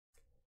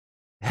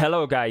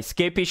Hello guys,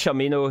 KP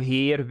Shamino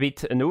here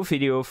with a new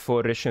video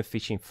for Russian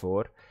Fishing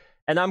 4.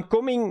 And I'm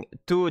coming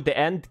to the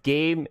end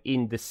game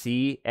in the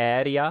sea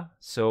area.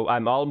 So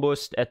I'm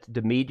almost at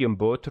the medium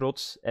boat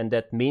rods, and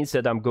that means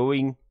that I'm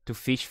going to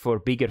fish for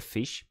bigger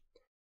fish.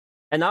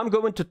 And I'm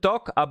going to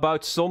talk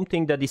about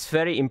something that is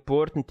very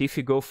important if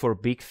you go for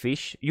big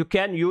fish. You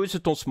can use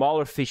it on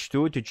smaller fish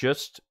too, to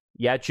just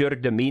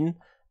jerk them in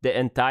the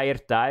entire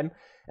time.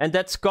 And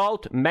that's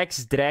called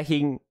max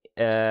dragging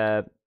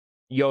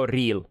your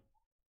reel.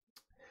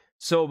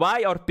 So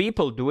why are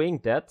people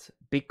doing that?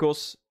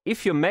 Because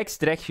if you max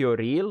drag your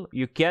reel,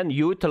 you can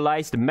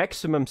utilize the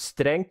maximum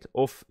strength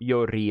of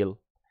your reel.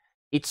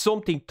 It's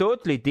something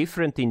totally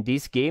different in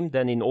this game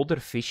than in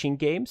other fishing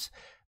games,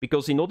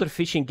 because in other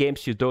fishing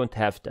games you don't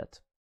have that.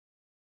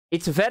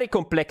 It's a very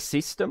complex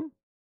system,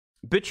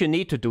 but you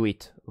need to do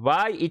it.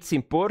 Why? It's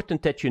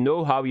important that you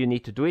know how you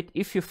need to do it.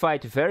 If you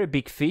fight very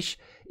big fish,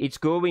 it's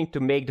going to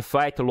make the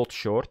fight a lot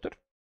shorter,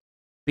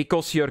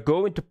 because you're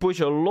going to push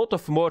a lot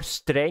of more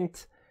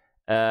strength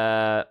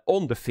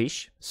on the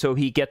fish, so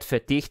he gets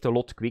fatigued a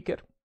lot quicker.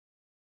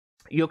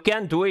 You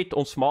can do it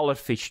on smaller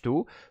fish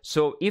too.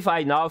 So if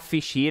I now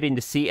fish here in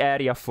the sea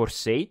area for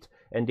saithe,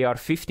 and they are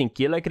 15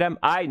 kilogram,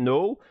 I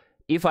know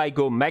if I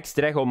go max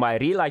drag on my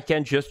reel, I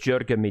can just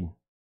jerk them in.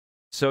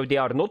 So they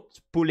are not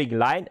pulling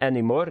line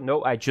anymore.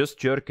 No, I just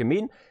jerk them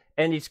in,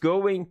 and it's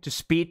going to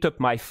speed up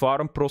my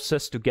farm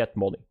process to get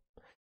money.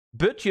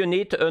 But you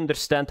need to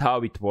understand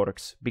how it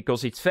works,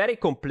 because it's very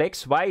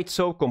complex. Why it's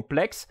so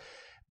complex?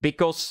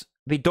 Because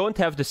we don't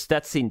have the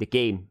stats in the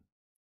game.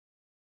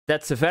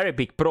 That's a very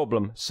big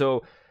problem.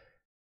 So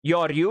you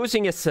are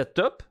using a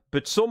setup,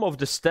 but some of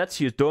the stats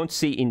you don't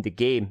see in the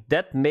game.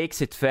 That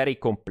makes it very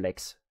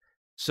complex.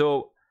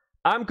 So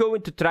I'm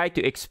going to try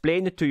to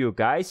explain it to you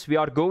guys. We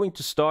are going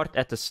to start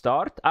at the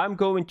start. I'm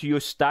going to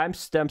use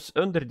timestamps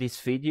under this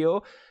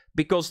video,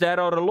 because there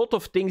are a lot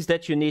of things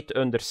that you need to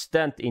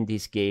understand in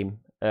this game.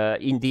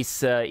 In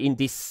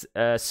this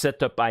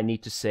setup, I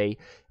need to say,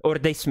 or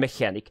this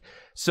mechanic.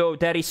 So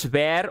there is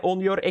wear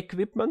on your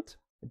equipment.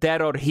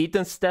 There are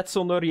hidden stats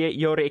on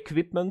your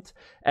equipment,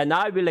 and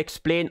I will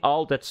explain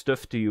all that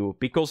stuff to you,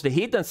 because the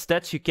hidden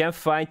stats, you can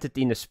find it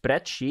in a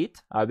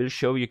spreadsheet. I will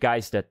show you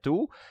guys that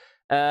too.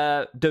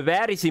 The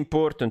wear is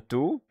important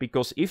too,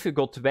 because if you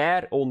got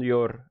wear on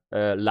your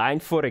line,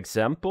 for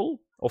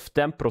example, of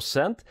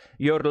 10%,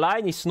 your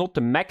line is not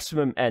the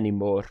maximum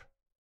anymore.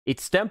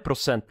 It's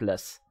 10%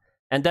 less.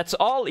 And that's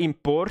all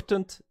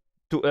important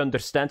to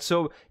understand.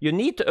 So you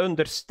need to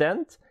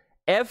understand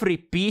every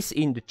piece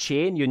in the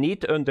chain. You need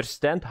to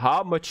understand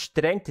how much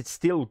strength it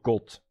still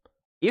got.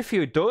 If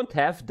you don't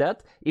have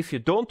that, if you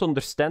don't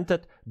understand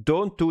that,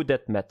 don't do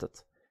that method.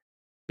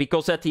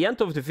 Because at the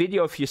end of the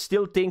video, if you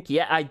still think,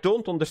 yeah, I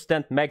don't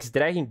understand max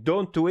dragging,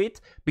 don't do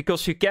it,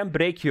 because you can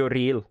break your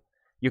reel.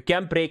 You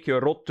can break your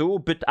rod too,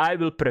 but I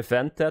will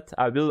prevent that.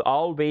 I will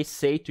always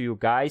say to you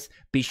guys,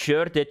 be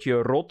sure that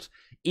your rod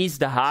is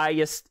the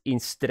highest in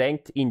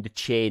strength in the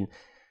chain.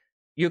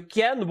 You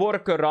can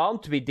work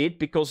around with it,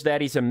 because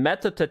there is a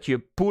method that you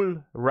pull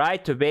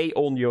right away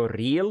on your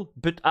reel,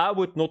 but I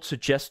would not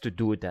suggest to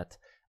do that.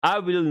 I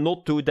will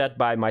not do that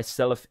by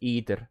myself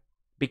either,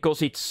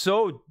 because it's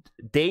so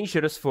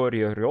dangerous for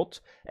your rod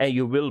and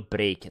you will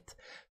break it.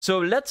 So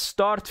let's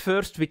start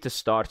first with the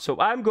start. So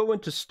I'm going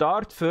to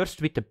start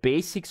first with the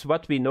basics,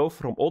 what we know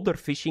from other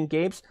fishing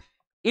games.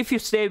 If you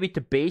stay with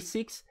the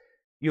basics,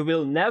 you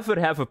will never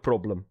have a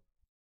problem.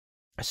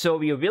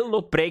 So you will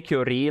not break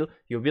your reel,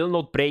 you will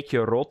not break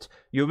your rod,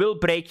 you will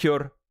break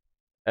your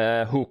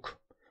hook.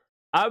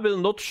 I will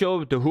not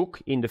show the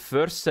hook in the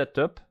first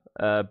setup,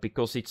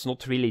 because it's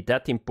not really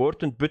that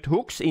important, but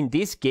hooks in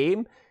this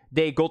game,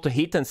 they got a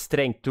hidden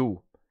strength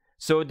too.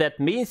 So that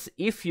means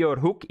if your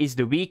hook is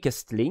the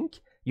weakest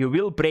link, you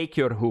will break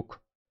your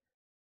hook.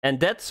 And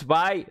that's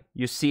why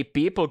you see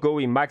people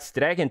going max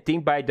drag and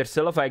think by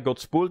themselves, I got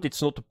spooled,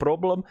 it's not a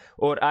problem,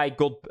 or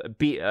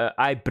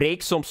I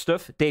break some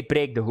stuff, they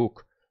break the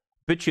hook.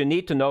 But you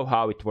need to know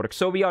how it works.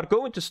 So we are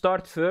going to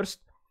start first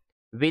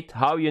with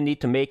how you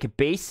need to make a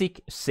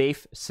basic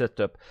safe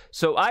setup.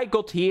 So I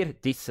got here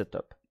this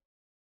setup.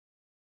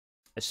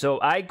 So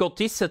I got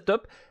this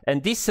setup,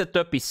 and this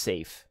setup is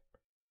safe.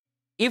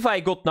 If I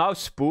got now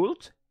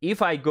spooled,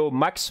 if I go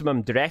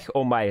maximum drag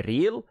on my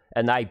reel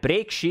and I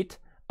break shit,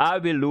 I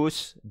will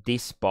lose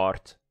this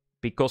part,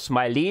 because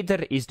my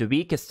leader is the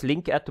weakest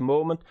link at the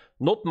moment,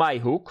 not my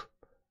hook,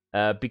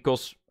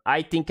 because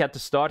I think at the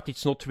start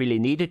it's not really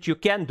needed. You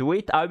can do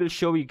it. I will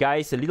show you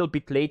guys a little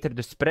bit later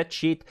the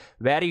spreadsheet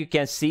where you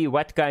can see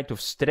what kind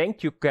of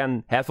strength you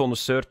can have on a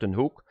certain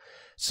hook,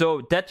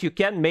 so that you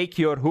can make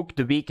your hook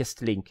the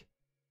weakest link.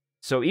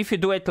 So if you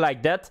do it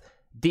like that,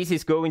 this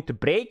is going to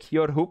break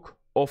your hook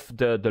of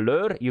the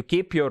lure. You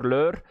keep your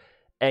lure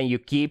and you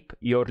keep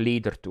your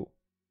leader too.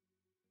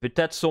 But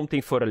that's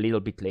something for a little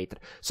bit later.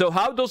 So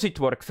how does it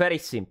work? Very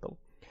simple.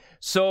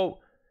 So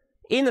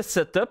in a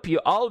setup, you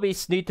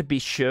always need to be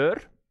sure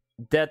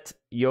that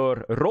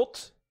your rod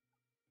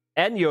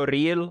and your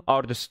reel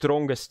are the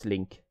strongest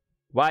link.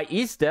 Why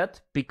is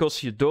that?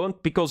 Because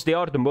they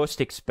are the most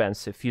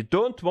expensive. You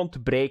don't want to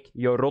break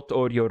your rod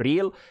or your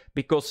reel,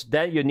 because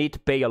then you need to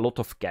pay a lot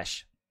of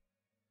cash.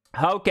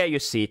 How can you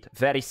see it?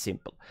 Very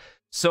simple.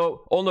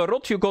 So on a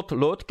rod you got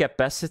load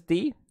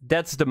capacity.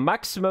 That's the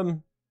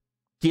maximum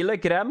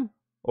kilogram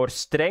or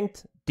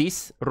strength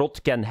this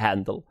rod can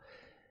handle.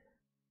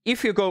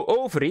 If you go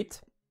over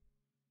it,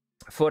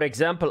 for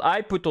example,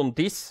 I put on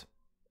this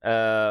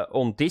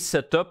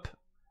setup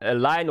a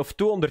line of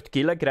 200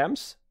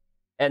 kilograms,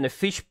 and a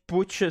fish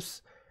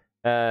pushes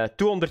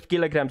 200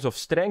 kilograms of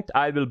strength,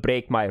 I will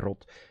break my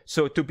rod.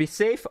 So to be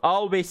safe,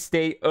 always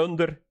stay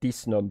under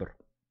this number.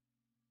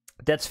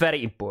 That's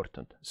very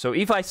important. So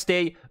if I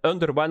stay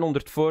under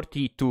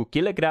 142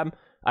 kilogram,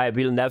 I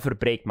will never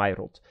break my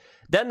rod.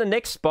 Then the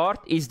next part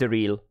is the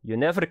reel. You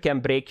never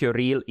can break your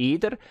reel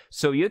either.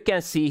 So you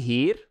can see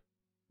here,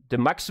 the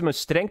maximum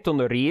strength on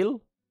the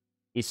reel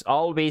is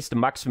always the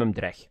maximum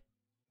drag.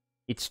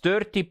 It's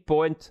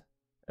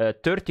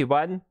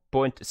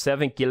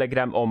 31.7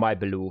 kilogram on my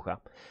beluga.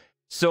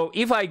 So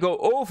if I go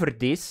over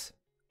this,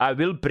 I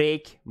will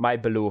break my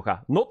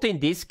beluga. Not in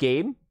this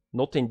game,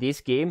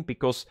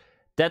 because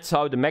that's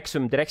how the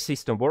maximum drag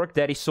system works.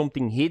 There is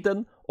something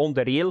hidden on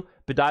the reel,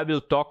 but I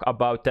will talk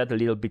about that a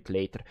little bit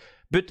later.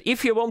 But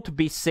if you want to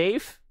be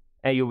safe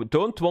and you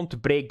don't want to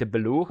break the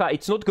beluga,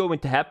 it's not going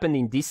to happen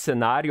in this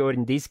scenario or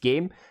in this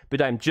game, but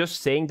I'm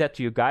just saying that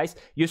to you guys,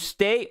 you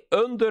stay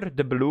under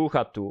the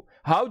beluga too.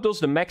 How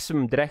does the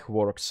maximum drag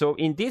work? So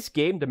in this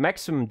game, the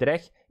maximum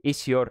drag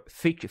is your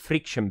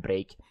friction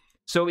brake.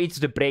 So it's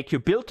the brake, you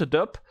build it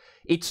up.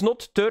 It's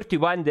not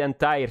 31 the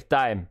entire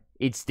time,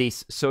 it's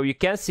this. So you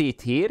can see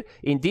it here.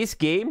 In this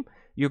game,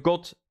 you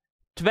got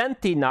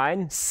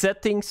 29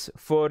 settings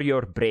for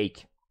your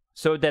brake.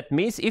 So that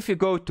means if you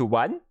go to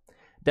 1,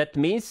 that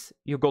means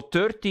you got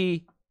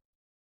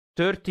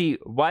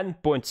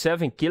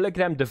 31.7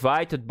 kilogram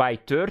divided by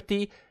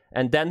 30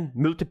 and then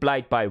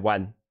multiplied by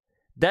 1.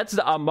 That's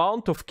the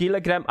amount of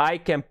kilogram I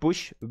can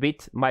push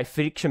with my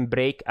friction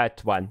brake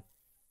at 1.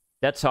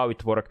 That's how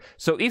it works.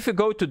 So if you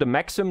go to the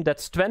maximum,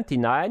 that's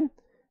 29,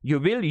 you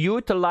will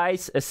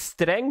utilize a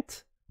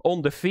strength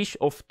on the fish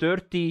of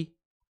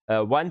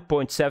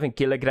 31.7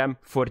 kilogram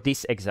for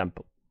this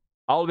example.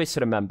 Always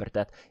remember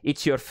that.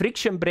 It's your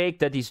friction brake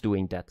that is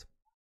doing that.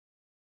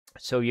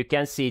 So you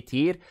can see it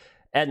here,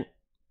 and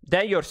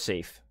then you're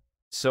safe.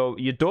 So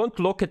you don't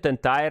lock it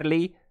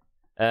entirely,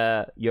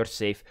 you're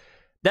safe.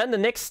 Then the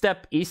next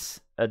step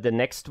is the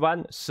next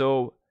one.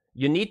 So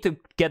you need to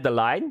get the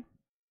line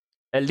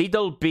a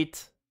little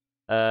bit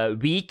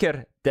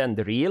weaker than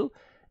the reel.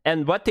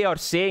 And what they are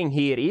saying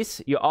here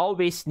is you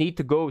always need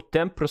to go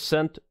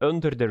 10%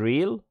 under the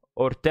reel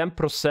or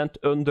 10%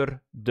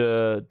 under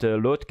the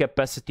load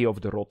capacity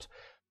of the rod.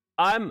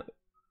 I'm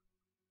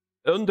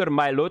under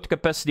my load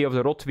capacity of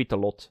the rod with a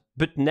lot,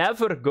 but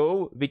never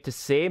go with the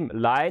same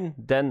line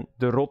than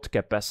the rod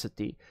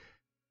capacity,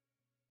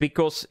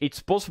 because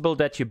it's possible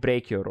that you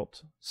break your rod.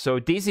 So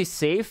this is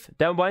safe.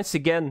 Then once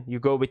again, you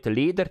go with the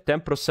leader,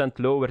 10%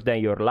 lower than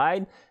your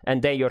line,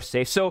 and then you're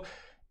safe. So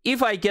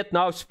if I get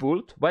now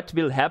spooled, what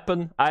will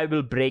happen? I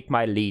will break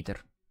my leader.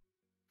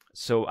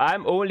 So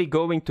I'm only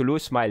going to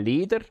lose my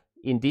leader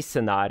in this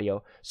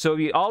scenario. So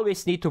you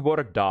always need to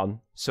work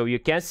down. So you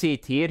can see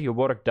it here, you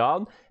work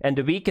down, and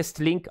the weakest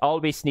link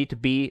always need to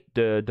be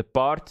the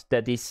part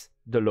that is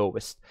the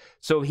lowest.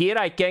 So here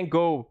I can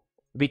go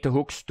with the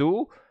hooks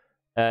too.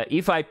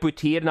 If I put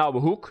here now a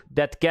hook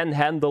that can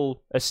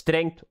handle a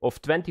strength of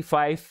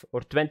 25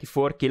 or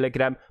 24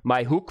 kilogram,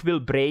 my hook will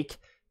break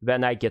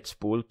when I get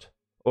spooled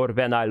or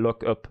when I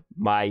lock up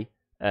my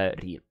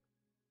reel.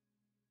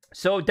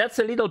 So that's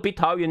a little bit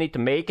how you need to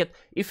make it.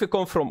 If you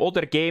come from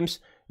other games,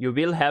 you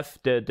will have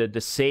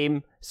the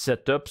same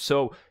setup.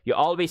 So you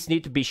always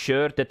need to be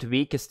sure that the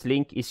weakest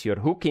link is your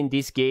hook in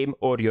this game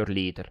or your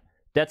leader.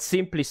 That's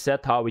simply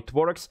said how it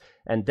works.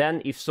 And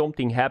then if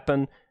something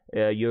happens,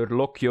 you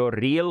lock your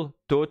reel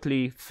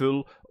totally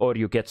full or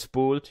you get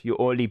spooled, you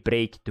only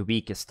break the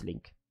weakest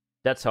link.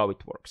 That's how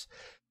it works.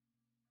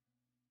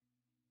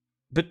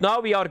 But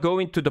now we are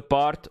going to the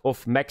part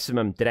of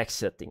maximum drag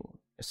setting.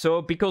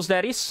 So because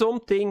there is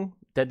something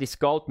that is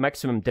called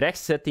maximum drag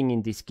setting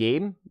in this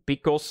game,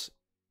 because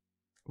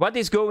what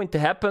is going to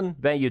happen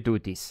when you do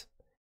this?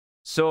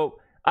 So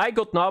I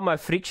got now my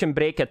friction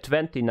brake at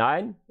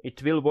 29.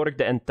 It will work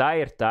the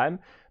entire time.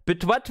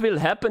 But what will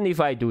happen if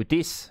I do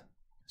this?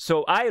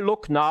 So I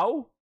lock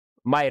now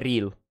my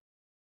reel.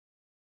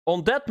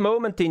 On that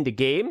moment in the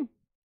game,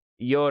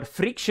 your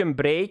friction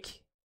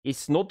brake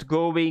is not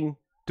going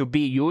to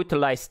be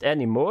utilized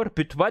anymore.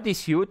 But what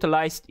is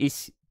utilized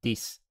is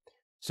this.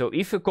 So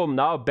if you come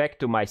now back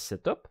to my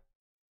setup,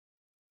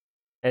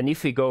 and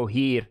if we go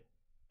here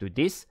to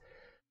this,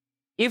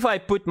 if I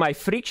put my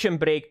friction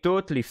brake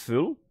totally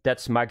full,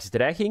 that's max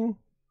dragging,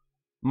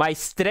 my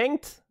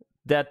strength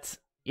that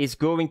is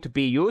going to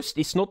be used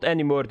is not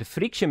anymore the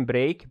friction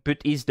brake,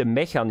 but is the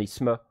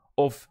mechanism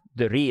of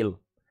the reel.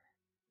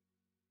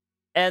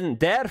 And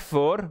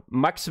therefore,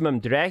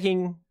 maximum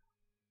dragging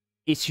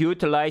is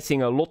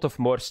utilizing a lot of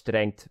more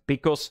strength,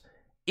 because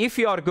if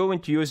you are going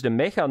to use the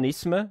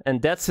mechanism,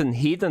 and that's a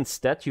hidden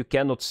stat, you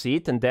cannot see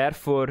it, and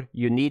therefore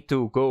you need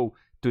to go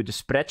to the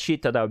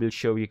spreadsheet that I will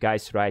show you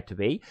guys right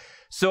away.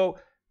 So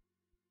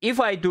if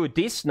I do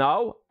this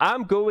now,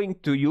 I'm going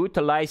to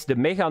utilize the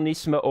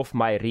mechanism of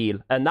my reel.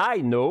 And I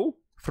know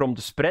from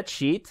the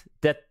spreadsheet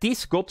that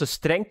this got a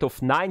strength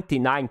of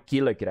 99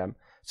 kilogram.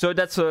 So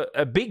that's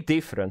a big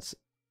difference.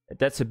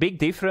 That's a big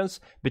difference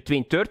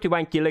between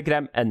 31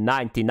 kilogram and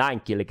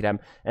 99 kilogram.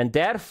 And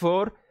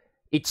therefore,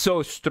 it's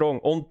so strong.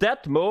 On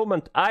that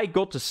moment, I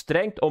got a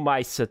strength on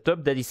my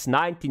setup that is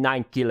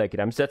 99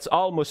 kilograms. That's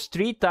almost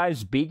 3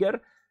 times bigger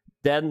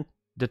than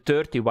the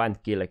 31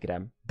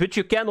 kilogram. But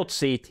you cannot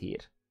see it here.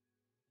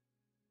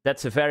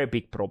 That's a very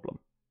big problem.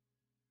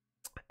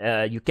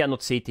 You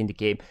cannot see it in the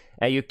game.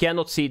 And you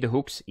cannot see the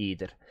hooks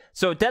either.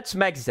 So that's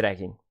max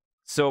dragging.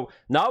 So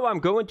now I'm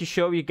going to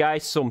show you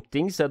guys some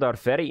things that are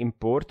very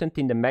important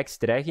in the max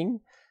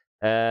dragging.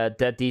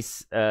 That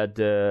is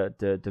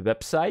the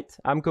website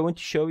I'm going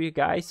to show you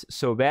guys.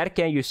 So where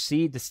can you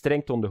see the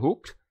strength on the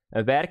hook?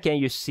 And where can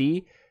you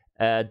see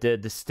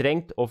the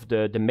strength of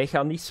the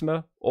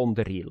mechanism on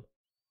the reel?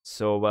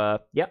 So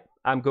yeah,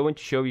 I'm going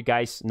to show you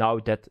guys now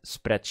that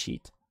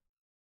spreadsheet.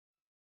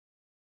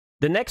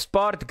 The next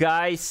part,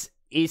 guys,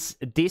 is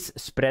this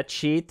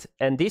spreadsheet.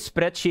 And this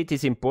spreadsheet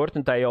is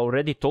important. I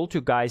already told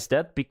you guys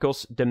that,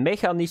 because the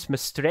mechanism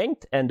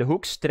strength and the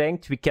hook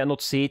strength, we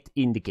cannot see it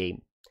in the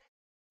game.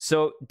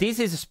 So this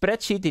is a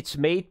spreadsheet. It's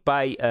made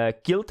by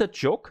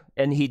Kiltedjock,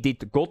 and he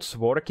did God's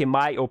work in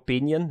my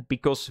opinion,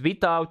 because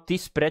without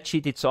this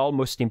spreadsheet it's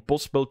almost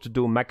impossible to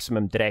do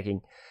maximum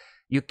dragging.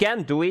 You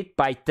can do it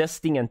by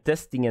testing and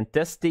testing and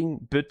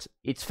testing, but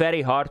it's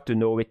very hard to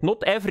know it.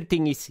 Not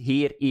everything is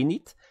here in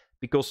it,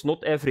 because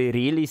not every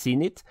reel is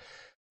in it.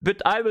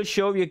 But I will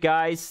show you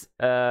guys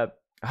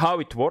how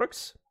it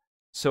works.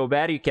 So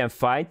where you can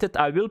find it.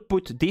 I will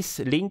put this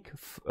link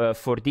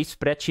for this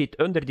spreadsheet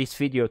under this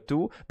video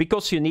too,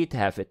 because you need to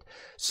have it.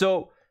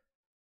 So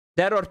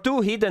there are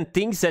 2 hidden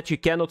things that you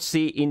cannot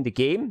see in the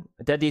game.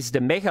 That is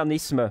the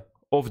mechanism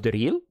of the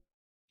reel,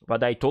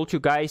 what I told you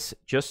guys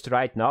just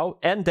right now,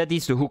 and that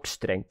is the hook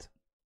strength.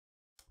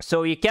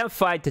 So you can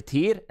find it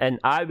here, and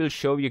I will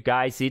show you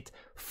guys it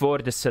for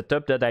the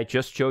setup that I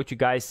just showed you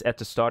guys at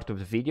the start of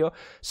the video.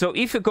 So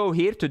if you go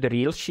here to the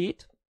reel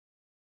sheet,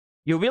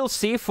 you will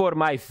see for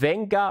my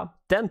Venga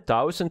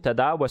 10,000 that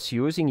I was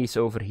using is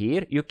over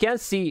here. You can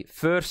see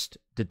first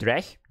the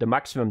drag, the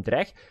maximum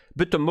drag,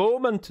 but the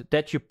moment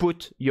that you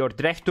put your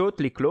drag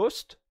totally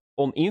closed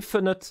on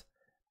infinite,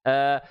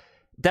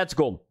 that's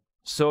gone.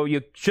 So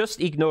you just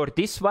ignore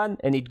this one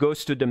and it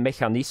goes to the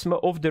mechanism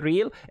of the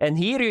reel. And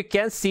here you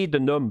can see the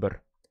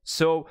number.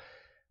 So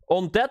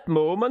on that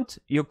moment,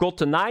 you got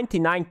the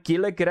 99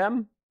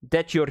 kilogram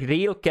that your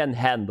reel can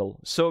handle.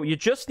 So you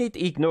just need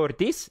to ignore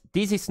this.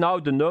 This is now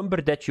the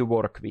number that you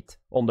work with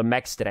on the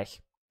max drag.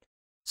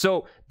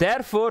 So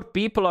therefore,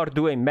 people are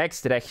doing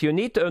max drag. You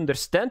need to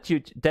understand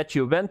that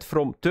you went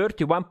from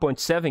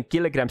 31.7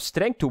 kilogram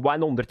strength to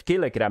 100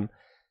 kilogram.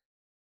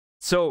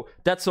 So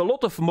that's a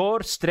lot of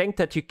more strength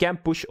that you can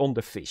push on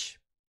the fish.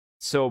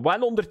 So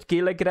 100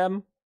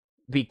 kilogram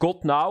we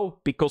got now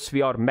because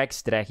we are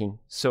max dragging.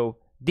 So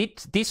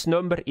this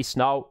number is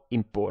now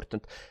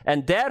important.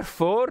 And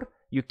therefore,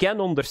 you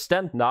can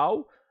understand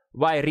now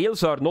why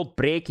reels are not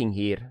breaking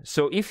here.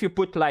 So if you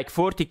put like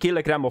 40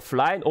 kilogram of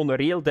line on a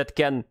reel that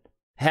can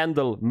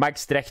handle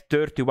max drag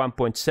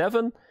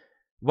 31.7,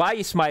 why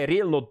is my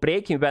reel not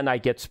breaking when I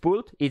get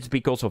spooled? It's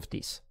because of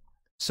this.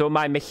 So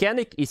my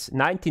mechanic is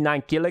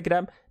 99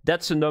 kilogram.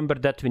 That's a number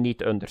that we need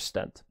to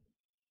understand.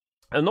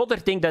 Another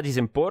thing that is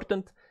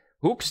important,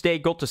 hooks, they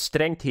got a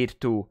strength here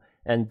too.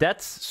 And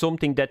that's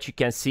something that you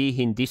can see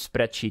in this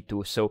spreadsheet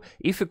too. So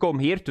if you come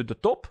here to the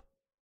top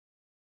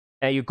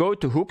and you go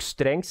to hook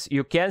strengths,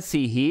 you can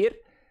see here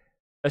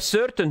a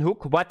certain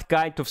hook, what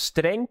kind of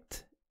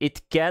strength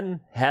it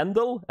can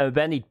handle and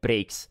when it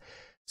breaks.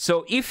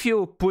 So if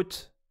you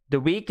put the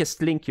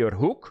weakest link your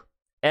hook,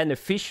 and a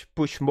fish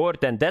push more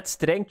than that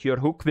strength, your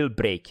hook will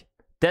break.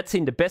 That's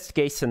in the best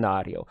case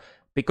scenario,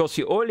 because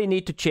you only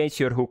need to change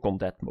your hook on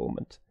that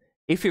moment.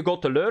 If you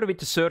got a lure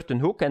with a certain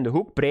hook and the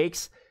hook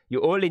breaks, you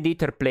only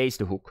need to replace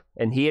the hook.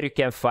 And here you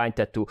can find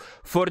that too.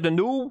 For the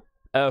new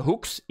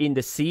hooks in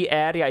the sea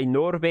area in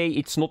Norway,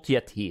 it's not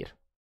yet here.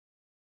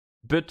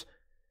 But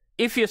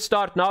if you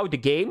start now the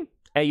game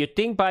and you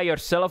think by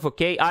yourself,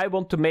 okay, I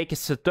want to make a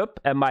setup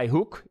and my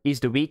hook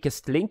is the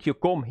weakest link, you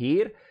come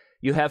here.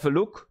 You have a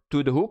look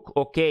to the hook.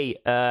 Okay,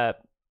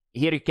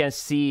 here you can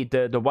see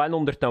the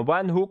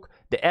 101 hook.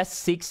 The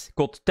S6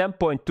 got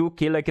 10.2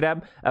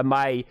 kilogram. And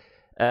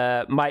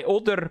my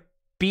other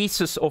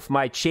pieces of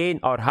my chain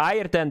are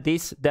higher than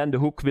this. Then the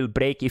hook will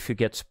break if you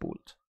get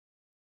spooled.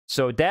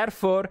 So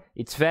therefore,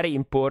 it's very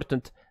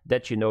important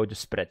that you know the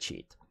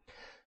spreadsheet.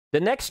 The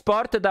next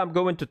part that I'm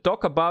going to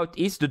talk about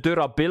is the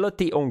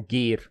durability on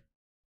gear.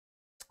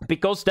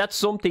 Because that's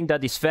something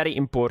that is very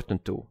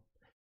important too.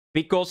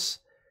 Because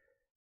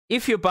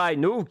if you buy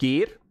new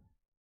gear,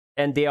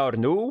 and they are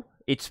new,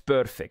 it's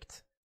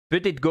perfect.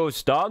 but it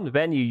goes down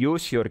when you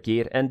use your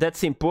gear, and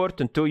that's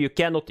important too. You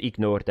cannot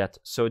ignore that.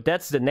 So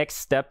that's the next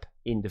step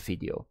in the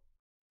video.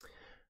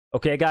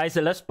 Okay guys,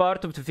 the last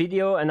part of the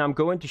video, and I'm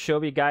going to show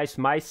you guys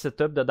my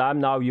setup that I'm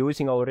now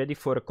using already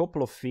for a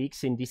couple of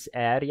weeks in this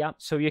area.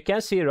 So you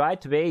can see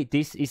right away,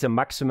 this is a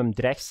maximum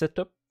drag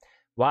setup.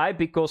 Why?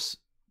 Because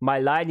my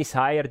line is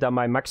higher than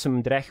my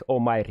maximum drag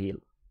on my reel.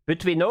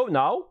 But we know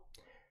now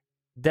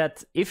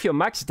that if you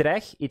max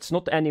drag, it's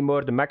not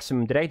anymore the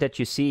maximum drag that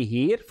you see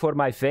here for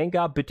my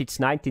Venga, but it's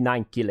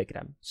 99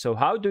 kilogram. So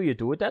how do you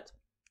do that?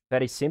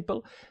 Very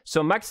simple.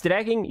 So max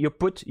dragging, you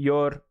put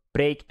your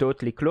brake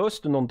totally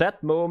closed, and on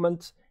that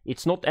moment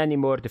it's not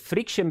anymore the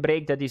friction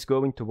brake that is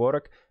going to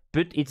work,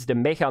 but it's the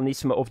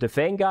mechanism of the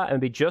Venga,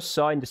 and we just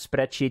saw in the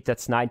spreadsheet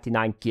that's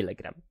 99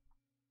 kilogram.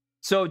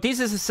 So this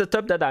is a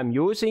setup that I'm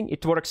using.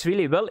 It works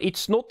really well.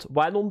 It's not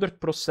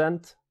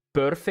 100%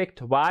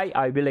 perfect. Why?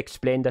 I will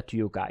explain that to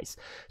you guys.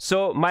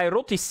 So my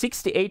rod is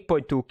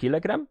 68.2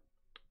 kilogram.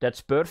 That's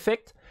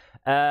perfect.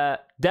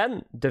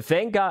 Then the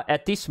Venga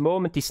at this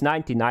moment is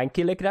 99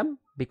 kilogram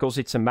because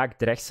it's a max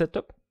drag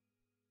setup.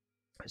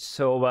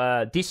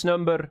 So this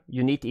number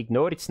you need to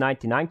ignore, it's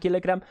 99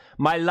 kilogram.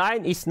 My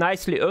line is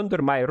nicely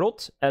under my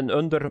rod and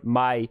under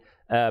my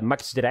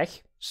max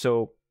drag,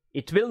 so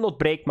it will not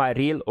break my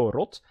reel or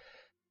rod.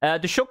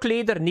 The shock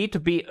leader need to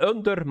be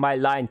under my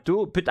line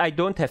too, but I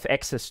don't have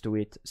access to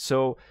it.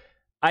 So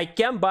I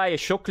can buy a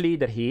shock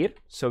leader here,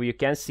 so you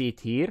can see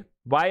it here.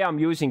 Why I'm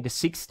using the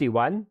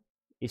 61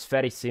 is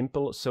very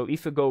simple. So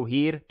if you go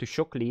here to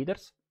shock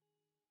leaders,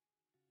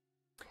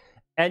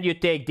 and you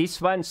take this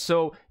one,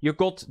 so you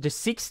got the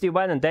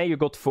 61 and then you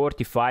got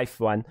 45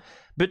 one.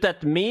 But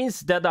that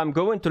means that I'm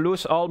going to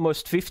lose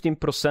almost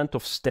 15%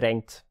 of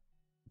strength.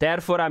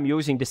 Therefore, I'm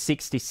using the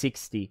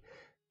 60-60.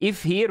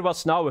 If here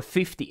was now a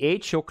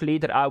 58 shock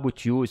leader, I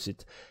would use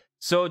it.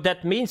 So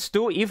that means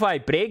too, if I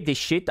break this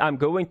shit, I'm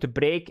going to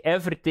break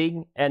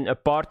everything and a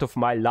part of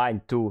my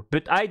line too.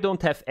 But I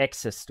don't have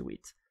access to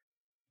it.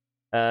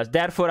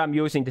 Therefore, I'm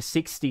using the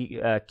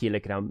 60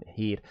 kilogram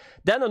here.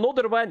 Then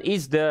another one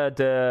is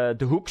the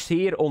hooks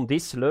here on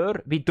this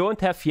lure. We don't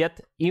have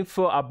yet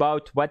info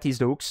about what is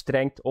the hook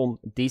strength on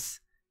these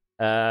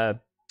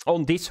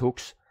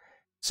hooks.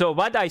 So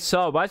what I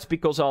saw was,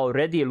 because I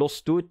already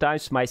lost 2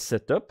 times my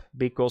setup,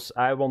 because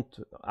I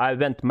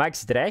went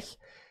max drag,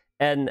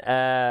 and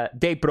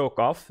they broke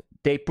off.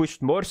 They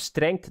pushed more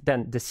strength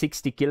than the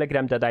 60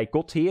 kilogram that I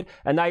got here,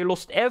 and I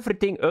lost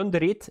everything under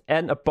it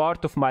and a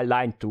part of my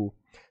line too.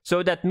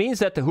 So that means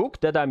that the hook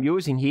that I'm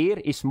using here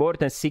is more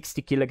than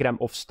 60 kilogram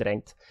of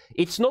strength.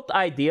 It's not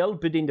ideal,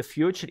 but in the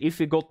future, if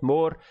we got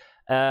more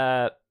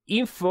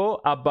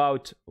info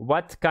about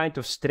what kind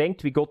of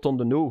strength we got on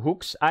the new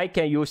hooks, I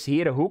can use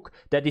here a hook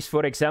that is,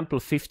 for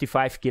example,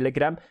 55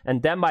 kilogram,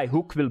 and then my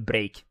hook will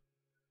break.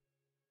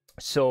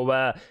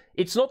 So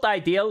it's not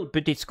ideal,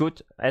 but it's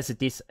good as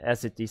it is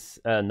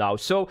now.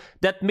 So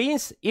that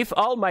means if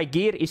all my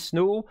gear is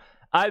new,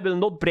 I will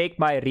not break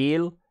my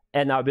reel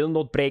and I will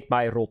not break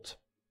my rod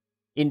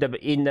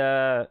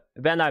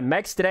when I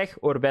max drag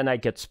or when I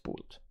get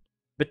spooled.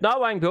 But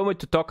now I'm going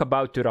to talk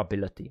about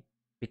durability,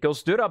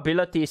 because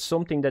durability is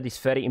something that is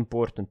very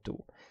important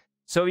too.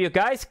 So you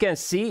guys can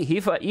see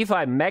if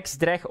I max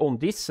drag on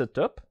this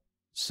setup,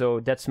 so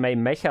that's my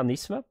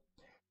mechanism,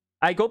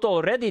 I got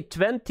already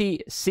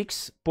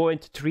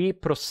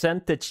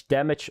 26.3%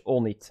 damage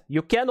on it.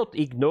 You cannot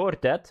ignore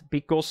that,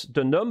 because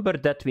the number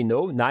that we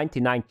know,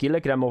 99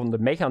 kilogram on the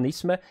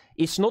mechanism,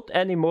 is not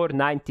anymore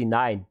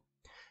 99.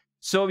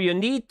 So you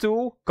need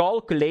to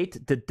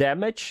calculate the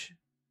damage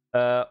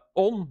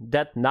on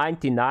that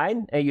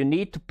 99, and you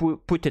need to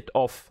put it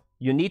off.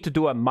 You need to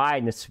do a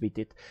minus with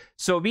it.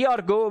 So we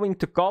are going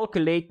to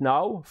calculate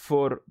now,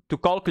 to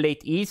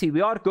calculate easy,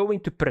 we are going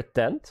to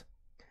pretend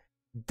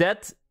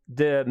that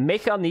the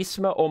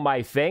mechanism on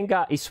my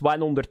Venga is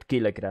 100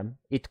 kilogram.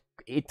 It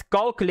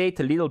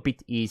calculates a little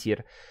bit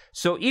easier.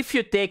 So if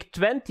you take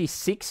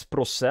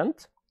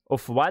 26%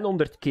 of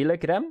 100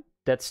 kilogram,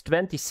 that's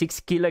 26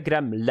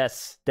 kilogram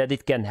less that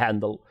it can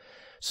handle.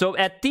 So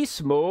at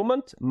this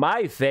moment,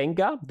 my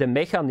Venga, the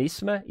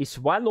mechanism, is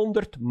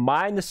 100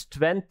 minus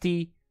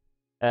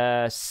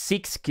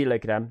 26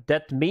 kilogram.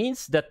 That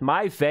means that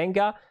my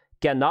Venga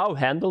can now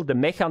handle, the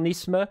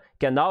mechanism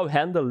can now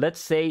handle, let's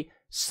say,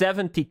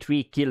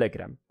 73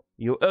 kilogram.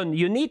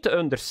 You need to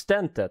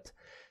understand that.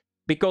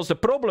 Because the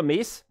problem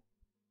is,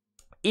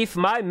 if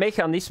my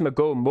mechanism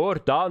go more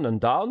down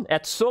and down,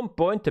 at some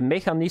point the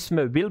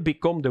mechanism will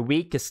become the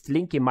weakest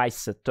link in my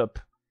setup.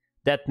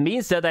 That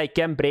means that I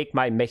can break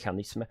my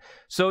mechanism.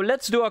 So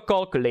let's do a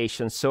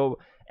calculation. So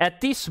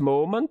at this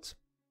moment,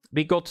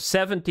 we got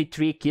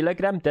 73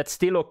 kilogram. That's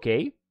still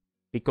okay,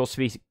 because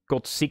we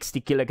got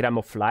 60 kilogram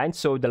of line.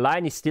 So the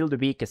line is still the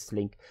weakest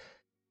link.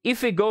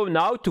 If we go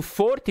now to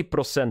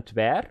 40%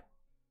 wear,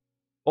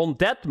 on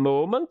that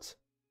moment,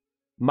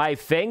 my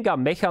Venga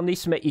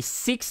mechanism is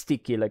 60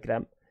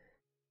 kilogram.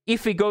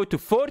 If we go to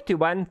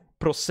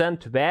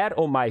 41% wear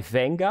on my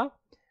Venga,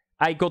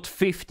 I got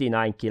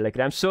 59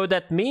 kilograms. So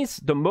that means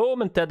the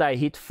moment that I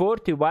hit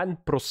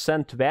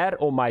 41% wear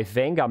on my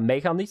Venga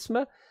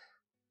mechanism,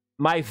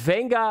 my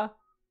Venga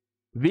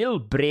will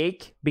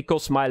break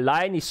because my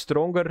line is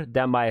stronger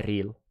than my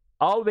reel.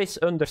 Always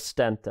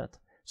understand that.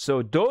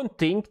 So don't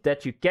think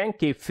that you can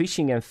keep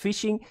fishing and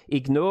fishing,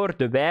 ignore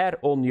the wear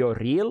on your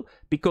reel,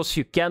 because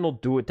you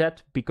cannot do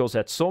that, because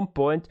at some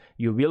point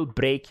you will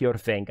break your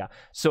Venga.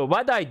 So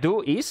what I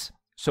do is,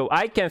 so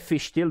I can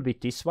fish still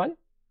with this one,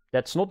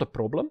 that's not a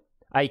problem.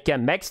 I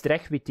can max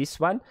drag with this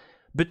one,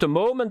 but the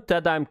moment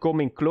that I'm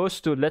coming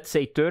close to, let's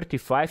say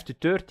 35 to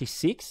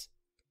 36,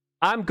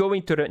 I'm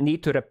going to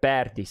need to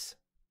repair this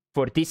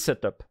for this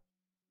setup.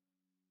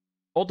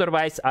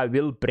 Otherwise, I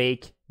will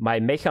break my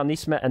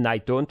mechanism, and I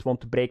don't want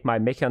to break my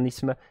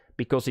mechanism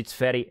because it's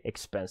very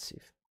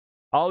expensive.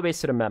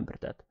 Always remember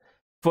that.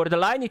 For the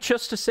line, it's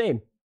just the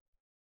same.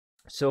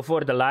 So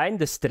for the line,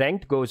 the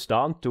strength goes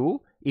down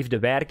too if the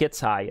wear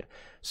gets higher.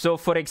 So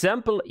for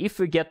example, if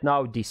we get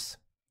now this.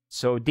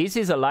 So this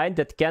is a line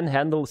that can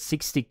handle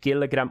 60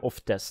 kilogram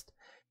of test.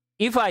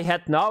 If I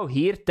had now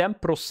here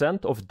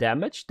 10% of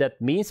damage,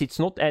 that means it's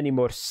not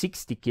anymore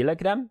 60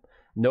 kilogram.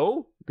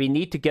 No, we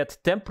need to get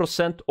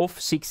 10% of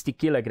 60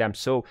 kilograms.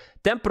 So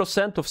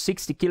 10% of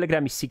 60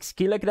 kilogram is 6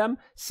 kilogram.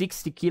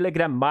 60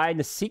 kilogram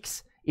minus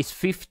 6 is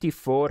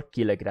 54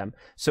 kilogram.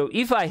 So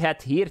if I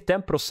had here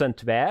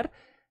 10% wear,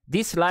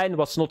 this line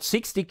was not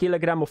 60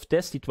 kilogram of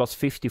test, it was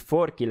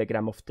 54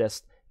 kilogram of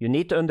test. You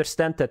need to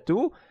understand that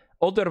too.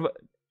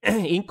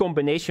 In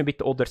combination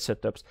with other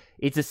setups.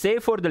 It's the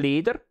same for the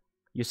leader.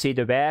 You see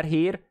the wear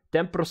here.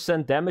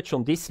 10% damage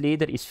on this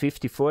leader is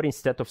 54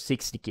 instead of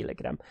 60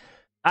 kilogram.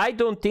 I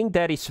don't think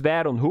there is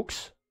wear on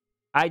hooks.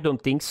 I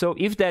don't think so.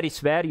 If there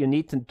is wear, you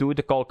need to do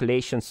the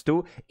calculations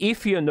too.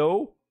 If you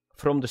know,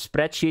 from the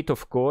spreadsheet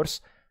of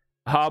course,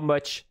 how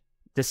much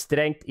the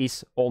strength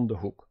is on the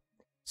hook.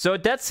 So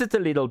that's it a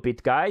little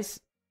bit, guys.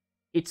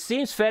 It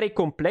seems very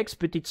complex,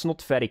 but it's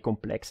not very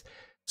complex.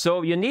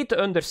 So you need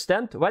to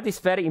understand what is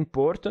very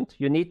important.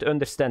 You need to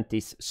understand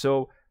this.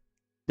 So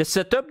the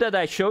setup that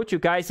I showed you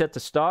guys at the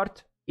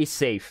start is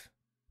safe.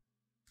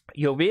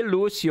 You will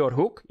lose your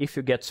hook if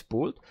you get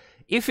spooled.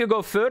 If you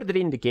go further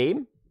in the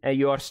game and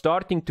you are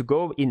starting to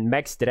go in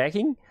max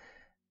dragging,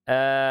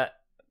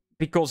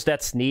 because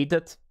that's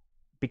needed,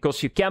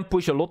 because you can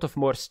push a lot of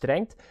more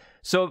strength.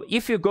 So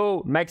if you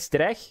go max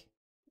drag,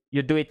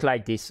 you do it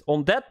like this.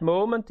 On that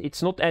moment,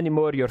 it's not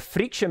anymore your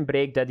friction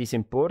brake that is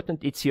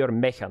important, it's your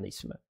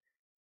mechanism.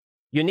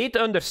 You need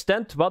to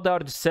understand what are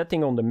the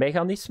settings on the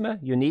mechanism.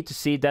 You need to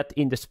see that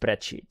in the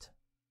spreadsheet.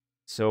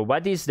 So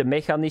what is the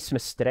mechanism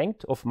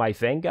strength of my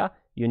Venga?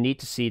 You need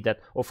to see that.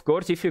 Of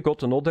course, if you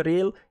got another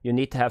reel, you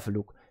need to have a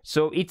look.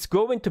 So it's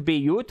going to be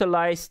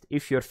utilized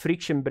if your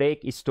friction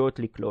brake is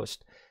totally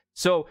closed.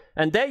 So,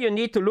 and then you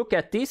need to look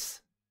at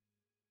this.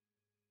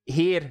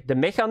 Here, the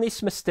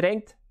mechanism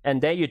strength. And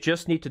then you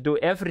just need to do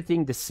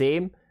everything the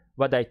same,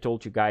 what I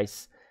told you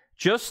guys.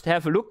 Just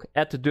have a look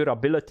at the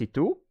durability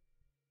too.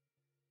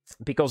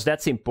 Because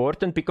that's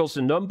important, because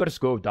the numbers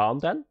go down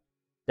then.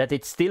 That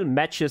it still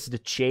matches the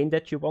chain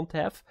that you want to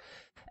have.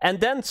 And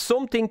then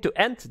something to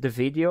end the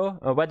video,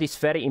 what is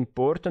very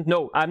important.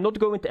 No, I'm not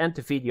going to end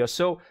the video.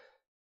 So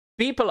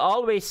people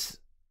always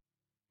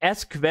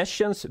ask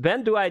questions,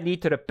 when do I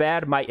need to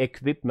repair my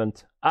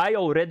equipment? I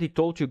already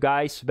told you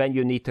guys when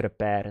you need to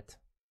repair it.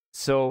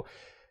 So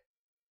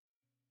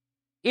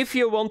if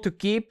I want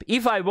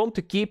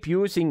to keep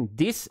using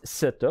this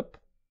setup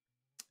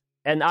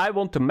and I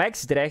want to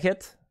max drag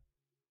it,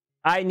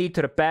 I need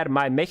to repair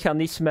my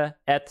mechanism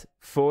at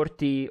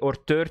 40 or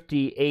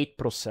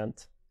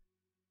 38%.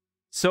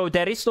 So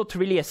there is not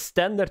really a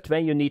standard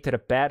when you need to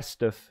repair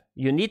stuff.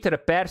 You need to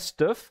repair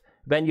stuff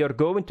when you're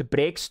going to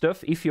break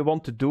stuff if you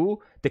want to do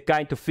the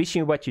kind of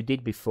fishing what you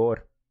did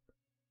before.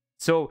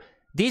 So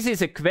this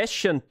is a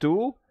question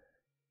too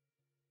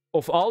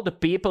of all the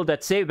people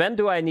that say, when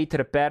do I need to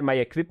repair my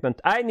equipment?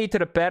 I need to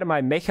repair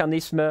my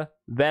mechanism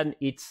when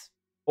it's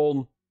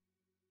on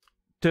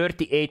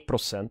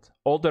 38%.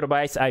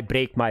 Otherwise, I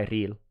break my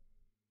reel.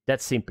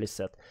 That's simply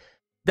said.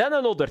 Then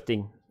another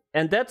thing,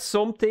 and that's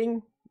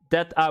something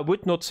that I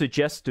would not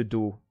suggest to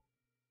do.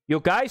 You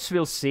guys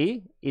will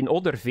see in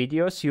other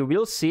videos, you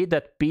will see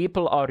that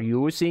people are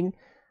using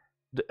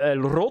a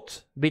rod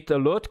with a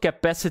load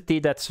capacity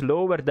that's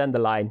lower than the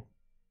line.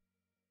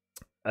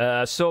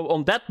 So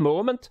on that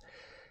moment,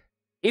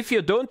 if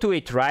you don't do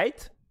it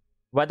right,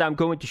 what I'm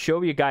going to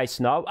show you guys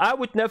now, I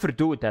would never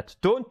do that.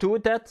 Don't do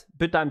that,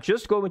 but I'm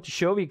just going to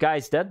show you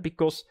guys that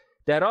because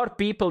there are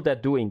people that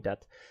are doing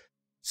that.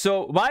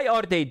 So why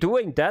are they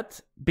doing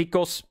that?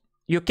 Because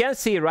you can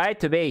see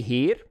right away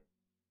here,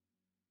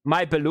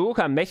 my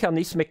beluga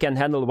mechanism can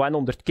handle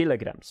 100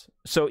 kilograms.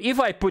 So if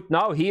I put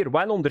now here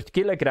 100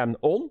 kilogram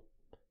on,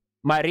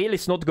 my reel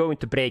is not going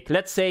to break.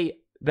 Let's say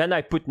when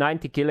I put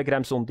 90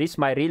 kilograms on this,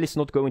 my reel is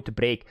not going to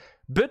break.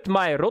 But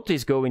my rod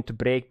is going to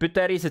break. But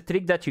there is a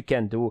trick that you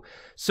can do.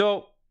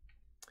 So,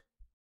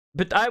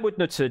 but I would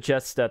not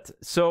suggest that.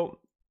 So,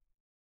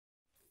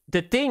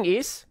 the thing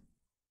is,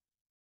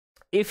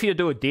 if you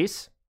do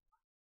this,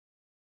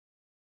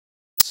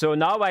 So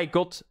now I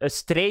got a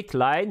straight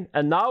line,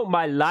 and now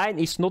my line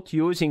is not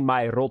using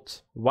my rod.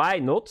 Why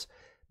not?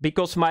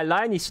 Because my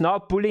line is now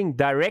pulling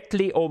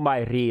directly on my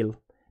reel.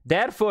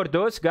 Therefore,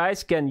 those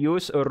guys can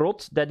use a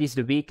rod that is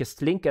the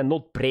weakest link and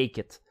not break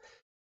it.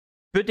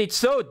 But it's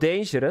so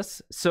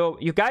dangerous. So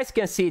you guys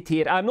can see it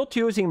here. I'm not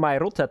using my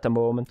rod at the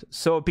moment.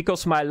 So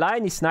because my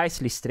line is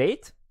nicely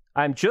straight,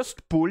 I'm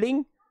just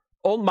pulling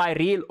on my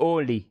reel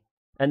only.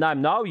 And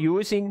I'm now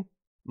using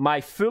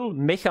my full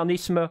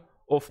mechanism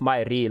of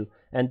my reel.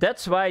 And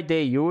that's why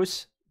they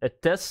use a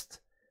test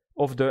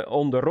of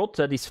on the rod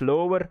that is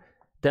lower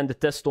than the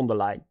test on the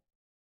line.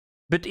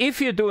 But if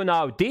you do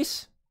now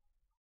this,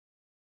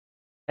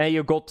 and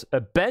you got a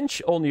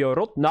bench on your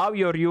rod, now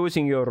you're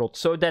using your rod.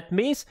 So that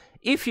means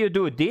if you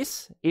do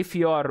this, if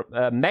you are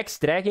max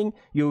dragging,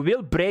 you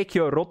will break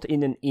your rod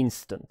in an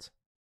instant.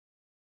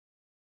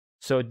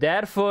 So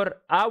therefore,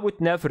 I would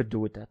never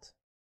do that.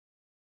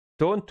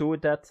 Don't do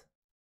that.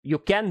 You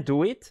can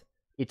do it.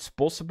 It's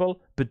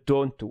possible, but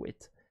don't do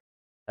it.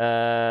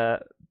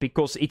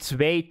 Because it's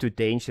way too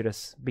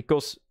dangerous.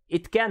 Because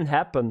it can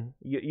happen.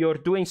 You're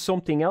doing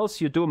something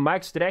else, you do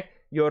max drag,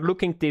 you're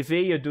looking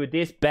TV, you do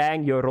this,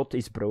 bang, your rod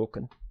is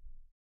broken.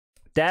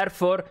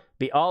 Therefore,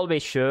 be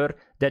always sure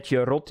that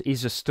your rod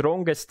is the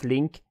strongest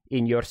link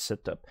in your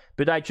setup.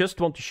 But I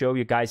just want to show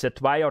you guys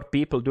that why are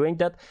people doing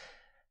that.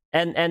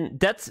 And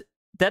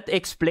that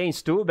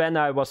explains too, when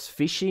I was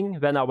fishing,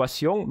 when I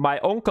was young, my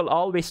uncle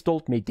always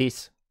told me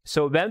this.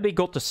 So when we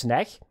got a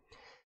snag,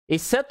 he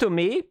said to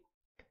me,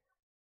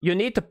 you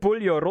need to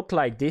pull your rod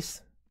like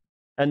this.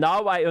 And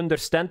now I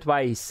understand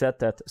why he said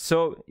that.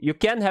 So you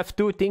can have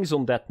two things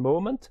on that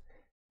moment.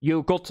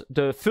 You got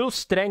the full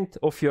strength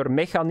of your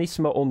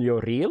mechanism on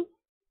your reel.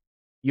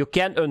 You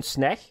can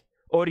unsnag,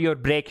 or you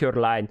break your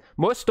line.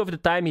 Most of the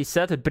time he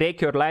said, break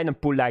your line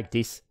and pull like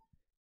this.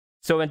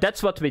 So, and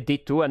that's what we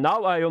did too. And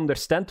now I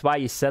understand why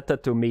he said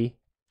that to me.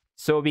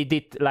 So we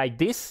did like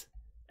this,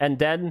 and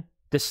then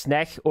the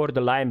snag or the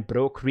line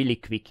broke really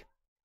quick.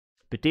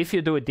 But if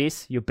you do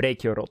this, you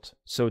break your rod.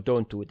 So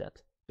don't do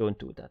that. Don't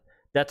do that.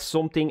 That's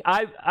something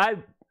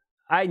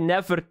I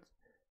never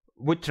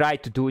would try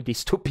to do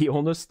this, to be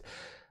honest,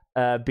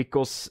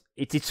 because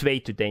it's way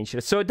too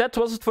dangerous. So that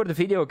was it for the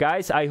video,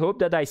 guys. I hope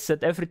that I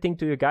said everything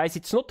to you guys.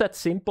 It's not that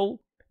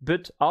simple,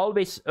 but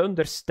always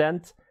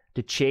understand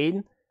the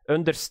chain,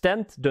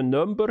 understand the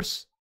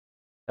numbers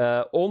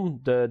on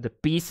the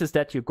pieces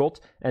that you got,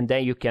 and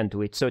then you can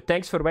do it. So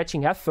thanks for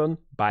watching. Have fun.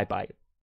 Bye bye.